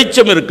கூட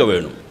வெளிச்சம் இருக்க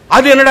வேணும்.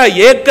 அது என்னடா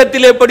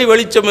ஏக்கத்தில் எப்படி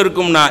வெளிச்சம்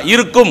இருக்கும்னா,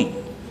 இருக்கும்.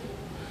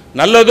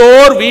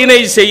 நல்லதோர் வீணை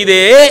செய்தே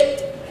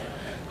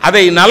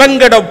அதை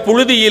நலங்கட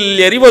புழுதியில்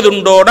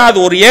எறிவதுண்டோனா அது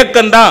ஒரு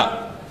ஏக்கம்தான்.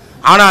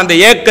 ஆனா அந்த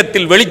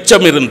ஏக்கத்தில்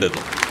வெளிச்சம் இருந்தது.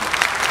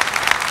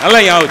 நல்லா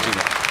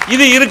ஞாபகம்.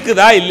 இது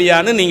இருக்குதா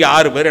இல்லையான்னு நீங்க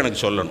 6 பேர்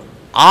எனக்கு சொல்லணும்.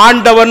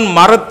 ஆண்டவன்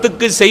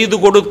மரத்துக்கு செய்து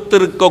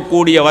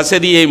கொடுத்திருக்கக்கூடிய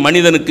வசதியை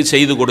மனிதனுக்கு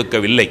செய்து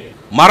கொடுக்கவில்லை.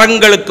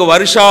 மரங்களுக்கு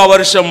வருஷா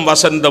வருஷம்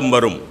வசந்தம்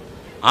வரும்,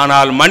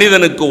 ஆனால்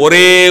மனிதனுக்கு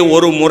ஒரே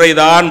ஒரு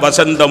முறைதான்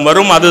வசந்தம்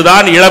வரும்,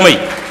 அதுதான் இளமை.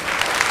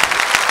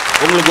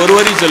 உங்களுக்கு ஒரு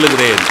வரி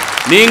சொல்லுகிறேன்,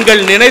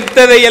 நீங்கள்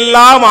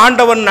நினைத்ததையெல்லாம்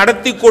ஆண்டவன்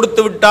நடத்தி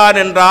கொடுத்து விட்டான்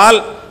என்றால்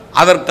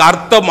அதற்கு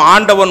அர்த்தம்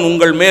ஆண்டவன்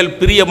உங்கள் மேல்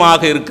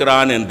பிரியமாக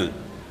இருக்கிறான் என்று.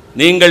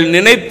 நீங்கள்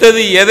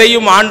நினைத்தது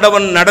எதையும்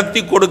ஆண்டவன்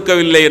நடத்தி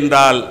கொடுக்கவில்லை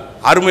என்றால்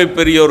அருமை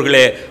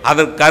பெரியோர்களே,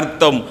 அதற்கு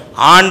அர்த்தம்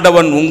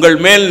ஆண்டவன் உங்கள்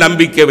மேல்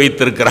நம்பிக்கை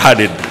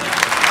வைத்திருக்கிறான் என்று.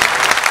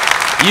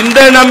 இந்த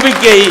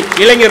நம்பிக்கை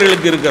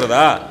இளைஞர்களுக்கு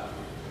இருக்கிறதா?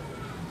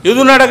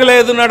 எது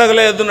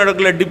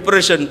நடக்கலை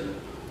டிப்ரெஷன்,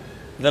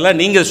 இதெல்லாம்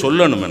நீங்கள்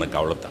சொல்லணும் எனக்கு,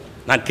 அவ்வளோதான்.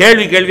 நான்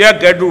கேள்வியாக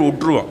கேட்டு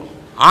விட்டுருவோம்.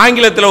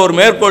 ஆங்கிலத்தில் ஒரு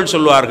மேற்கோள்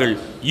சொல்வார்கள்,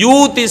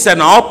 youth is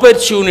an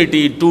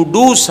opportunity to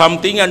do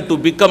something and to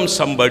become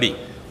somebody.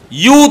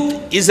 Youth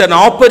is an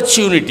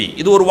opportunity,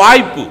 இது ஒரு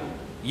வாய்ப்பு,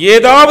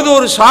 ஏதாவது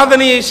ஒரு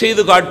சாதனையை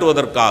செய்து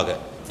காட்டுவதற்காக.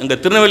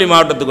 எங்கள் திருநெல்வேலி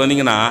மாவட்டத்துக்கு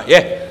வந்தீங்கன்னா,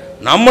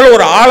 நம்மளும்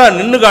ஒரு ஆளை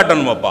நின்று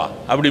காட்டணுமாப்பா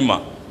அப்படிமா,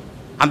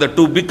 அந்த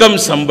டு பிகம்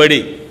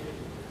சம்படி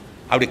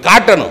அப்படி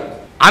காட்டணும்.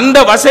 அந்த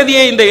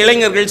வசதியை இந்த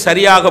இளைஞர்கள்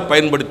சரியாக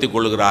பயன்படுத்தி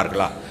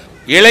கொள்கிறார்களா?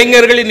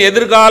 இளைஞர்களின்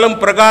எதிர்காலம்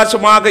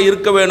பிரகாசமாக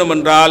இருக்க வேண்டும்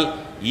என்றால்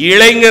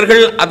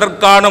இளைஞர்கள்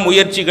அதற்கான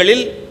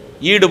முயற்சிகளில்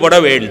ஈடுபட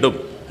வேண்டும்.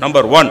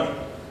 நம்பர் 1.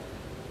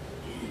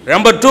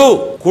 நம்பர் 2,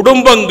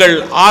 குடும்பங்கள்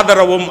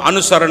ஆதரவும்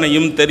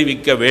அனுசரணையும்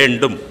தெரிவிக்க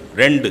வேண்டும்.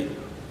 2.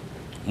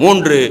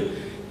 3,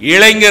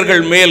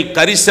 இளைஞர்கள் மேல்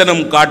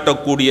கரிசனம்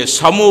காட்டக்கூடிய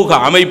சமூக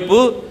அமைப்பு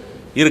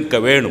இருக்க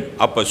வேண்டும்.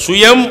 அப்ப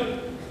சுயம்,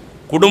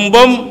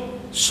 குடும்பம்,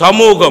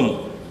 சமூகம்,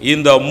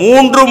 இந்த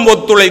 3ம்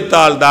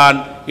ஒத்துழைத்தால் தான்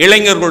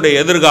இளைஞர்களுடைய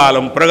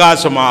எதிர்காலம்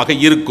பிரகாசமாக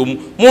இருக்கும்.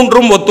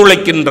 3ம்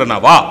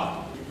ஒத்துழைக்கின்றனவா?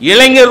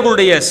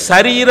 இளைஞர்களுடைய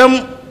சரீரம்,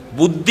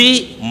 புத்தி,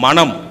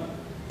 மனம்,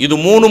 இது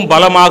 3ம்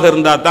பலமாக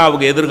இருந்தால் தான்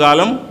அவங்க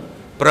எதிர்காலம்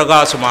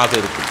பிரகாசமாக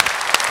இருக்கும்.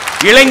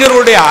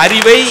 இளைஞருடைய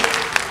அறிவை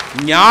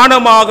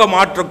ஞானமாக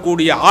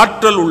மாற்றக்கூடிய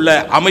ஆற்றல் உள்ள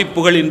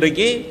அமைப்புகள்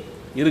இன்றைக்கு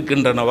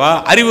இருக்கின்றனவா?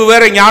 அறிவு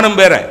வேற, ஞானம்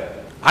வேற.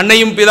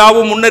 அன்னையும்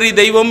பிதாவும் முன்னறி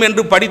தெய்வம்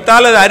என்று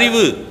படித்தால் அது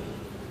அறிவு.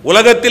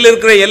 உலகத்தில்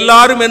இருக்கிற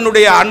எல்லாரும்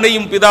என்னுடைய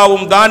அன்னையும்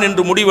பிதாவும் தான்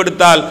என்று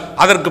முடிவெடுத்தால்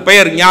அதற்கு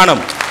பெயர்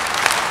ஞானம்.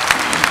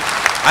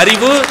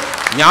 அறிவு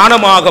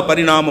ஞானமாக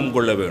பரிணாமம்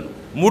கொள்ள வேண்டும்,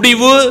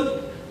 முடிவு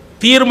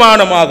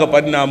தீர்மானமாக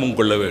பரிணாமம்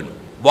கொள்ள வேண்டும்.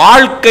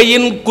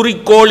 வாழ்க்கையின்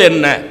குறிக்கோள்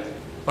என்ன?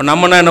 இப்போ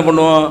நம்ம என்ன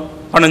பண்ணுவோம்?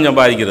 பணம்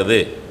சம்பாதிக்கிறது,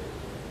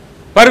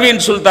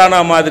 பர்வீன் சுல்தானா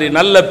மாதிரி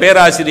நல்ல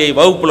பேராசிரியை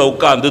வகுப்புல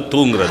உட்கார்ந்து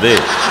தூங்குறது.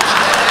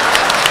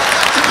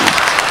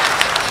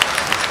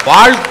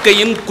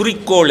 வாழ்க்கையின்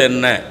குறிக்கோள்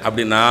என்ன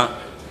அப்படின்னா,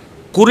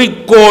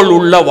 குறிக்கோள்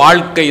உள்ள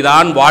வாழ்க்கை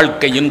தான்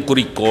வாழ்க்கையின்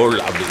குறிக்கோள்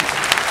அப்படின்னு.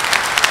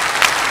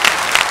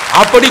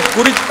 அப்படி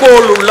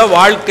குறிக்கோள் உள்ள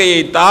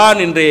வாழ்க்கையை தான்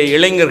இன்றைய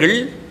இளைஞர்கள்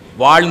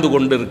வாழ்ந்து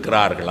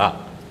கொண்டிருக்கிறார்களா?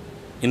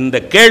 இந்த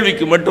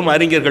கேள்விக்கு மட்டும்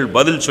அறிஞர்கள்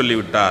பதில்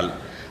சொல்லிவிட்டால்,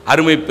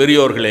 அருமை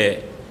பெரியோர்களே,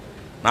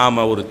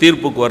 நாம் ஒரு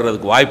தீர்ப்புக்கு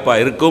வர்றதுக்கு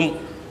வாய்ப்பாக இருக்கும்.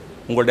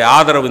 உங்களுடைய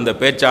ஆதரவு இந்த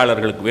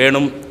பேச்சாளர்களுக்கு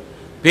வேணும்.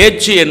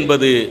 பேச்சு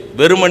என்பது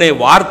வெறுமனே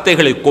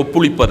வார்த்தைகளை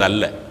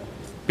கொப்புளிப்பதல்ல.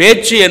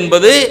 பேச்சு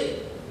என்பது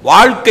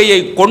வாழ்க்கையை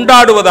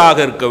கொண்டாடுவதாக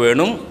இருக்க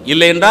வேணும்,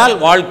 இல்லை என்றால்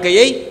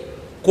வாழ்க்கையை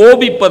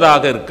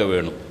கோபிப்பதாக இருக்க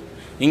வேணும்.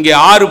 இங்கே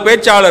 6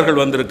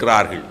 பேச்சாளர்கள்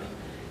வந்திருக்கிறார்கள்.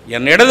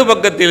 என் இடது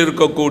பக்கத்தில்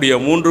இருக்கக்கூடிய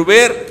 3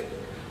 பேர்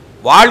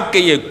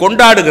வாழ்க்கையை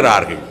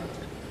கொண்டாடுகிறார்கள்.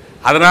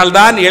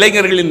 அதனால்தான்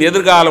இளைஞர்களின்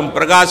எதிர்காலம்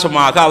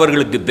பிரகாசமாக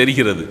அவர்களுக்கு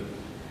தெரிகிறது.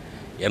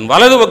 என்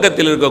வலது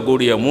பக்கத்தில்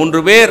இருக்கக்கூடிய 3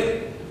 பேர்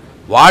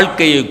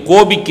வாழ்க்கையை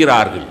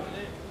கோபிக்கிறார்கள்.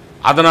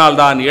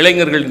 அதனால்தான்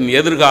இளைஞர்களின்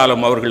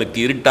எதிர்காலம் அவர்களுக்கு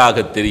இருட்டாக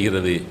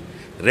தெரிகிறது.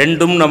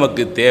 ரெண்டும்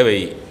நமக்கு தேவை.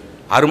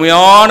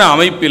 அருமையான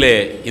அமைப்பிலே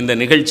இந்த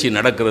நிகழ்ச்சி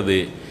நடக்கிறது.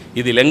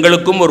 இதில்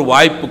எங்களுக்கும் ஒரு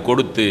வாய்ப்பு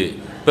கொடுத்து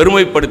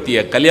பெருமைப்படுத்திய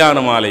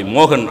கல்யாணமாலை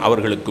மோகன்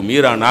அவர்களுக்கும்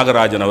மீரா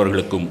நாகராஜன்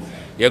அவர்களுக்கும்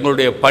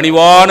எங்களுடைய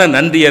பணிவான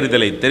நன்றி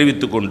அறிதலை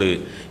தெரிவித்துக் கொண்டு,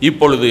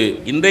 இப்பொழுது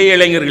இன்றைய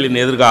இளைஞர்களின்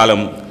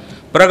எதிர்காலம்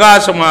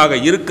பிரகாசமாக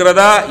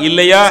இருக்கிறதா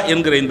இல்லையா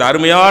என்கிற இந்த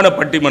அருமையான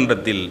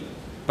பட்டிமன்றத்தில்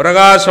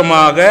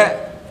பிரகாசமாக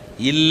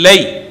இல்லை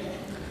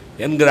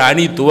என்கிற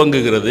அணி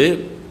துவங்குகிறது.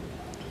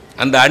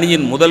 அந்த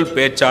அணியின் முதல்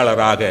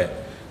பேச்சாளராக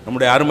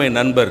நம்முடைய அருமை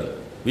நண்பர்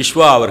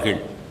விஸ்வா அவர்கள்.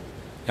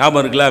 ஞாபகம்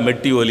இருக்குல்ல?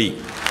 மெட்டி ஒலி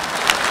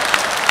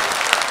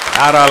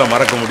யாரால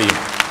மறக்க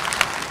முடியும்?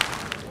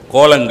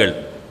 கோலங்கள்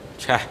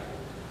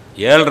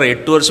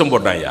 7.5-8 வருஷம்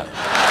போட்டாயா.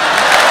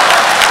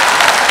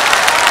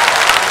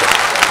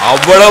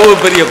 அவ்வளவு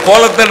பெரிய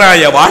கோலத்தை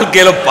நான் என்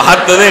வாழ்க்கையில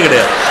பார்த்ததே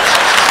கிடையாது.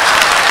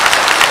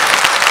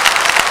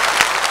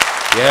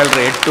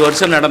 7.5-8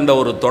 வருஷம் நடந்த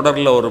ஒரு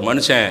தொடர்ல ஒரு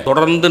மனுஷன்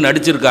தொடர்ந்து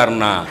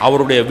நடிச்சிருக்காருன்னா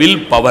அவருடைய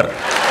வில் பவர்.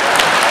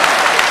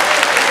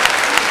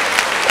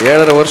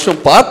 7.5 வருஷம்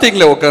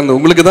பார்த்தீங்களே உட்காந்து,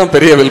 உங்களுக்கு தான்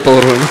பெரிய வில்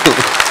பவர்.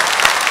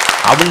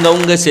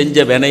 அவங்கவுங்க செஞ்ச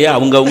வினையை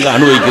அவங்கவுங்க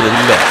அனுபவிக்கிறது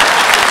இல்லை.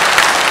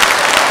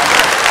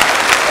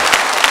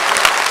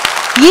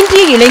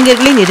 இன்றைய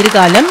இளைஞர்களின்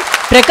எதிர்காலம்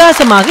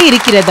பிரகாசமாக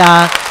இருக்கிறதா?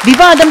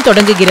 விவாதம்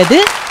தொடங்குகிறது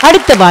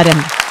அடுத்த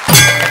வாரம்.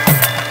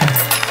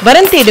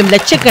 வரன் தேடும்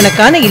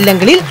லட்சக்கணக்கான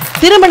இல்லங்களில்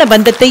திருமண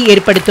பந்தத்தை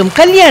ஏற்படுத்தும்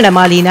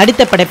கல்யாணமாலையின்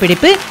அடுத்த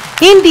படப்பிடிப்பு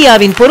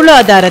இந்தியாவின்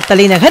பொருளாதார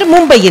தலைநகர்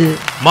மும்பையில்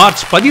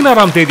மார்ச்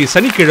 16ஆம் தேதி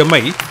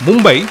சனிக்கிழமை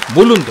மும்பை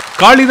முலுந்த்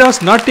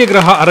காளிதாஸ்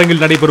நாட்டியகிரகா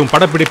அரங்கில் நடைபெறும்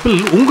படப்பிடிப்பில்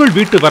உங்கள்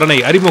வீட்டு வரனை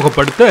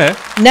அறிமுகப்படுத்த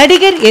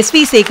நடிகர் SV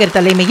சேகர்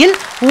தலைமையில்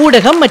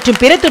ஊடகம் மற்றும்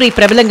பிற துறை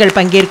பிரபலங்கள்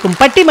பங்கேற்கும்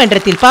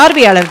பட்டிமன்றத்தில்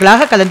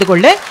பார்வையாளர்களாக கலந்து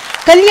கொள்ள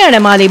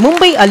கல்யாணமாலை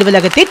மும்பை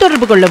அலுவலகத்தை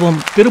தொடர்பு கொள்ளவும்.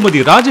 திருமதி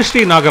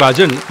ராஜஸ்ரீ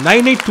நாகராஜன்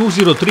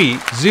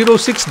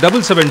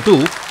 9820306772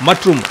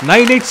 மற்றும்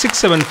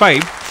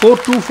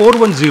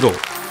 9867542410.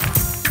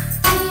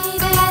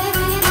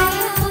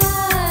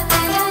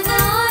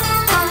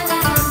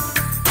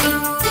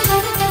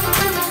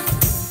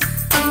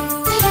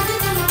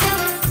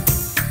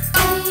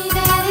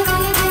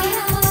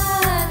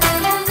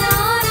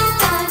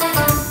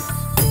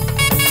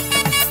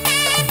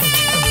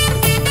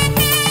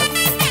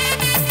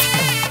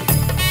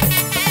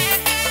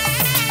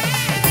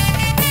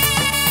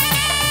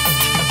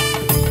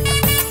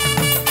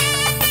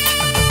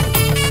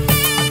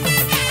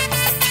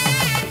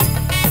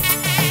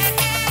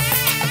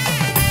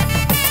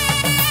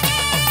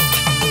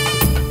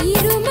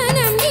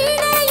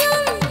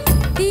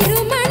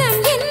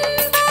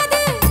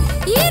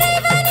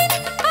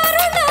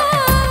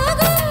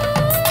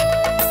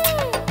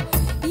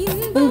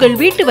 உங்கள்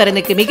வீட்டு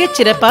வரனுக்கு மிகச்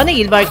சிறப்பான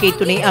இல்வாழ்க்கை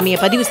துணை அமைய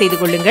பதிவு செய்து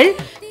கொள்ளுங்கள்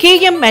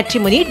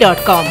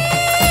kmmatrimony.com.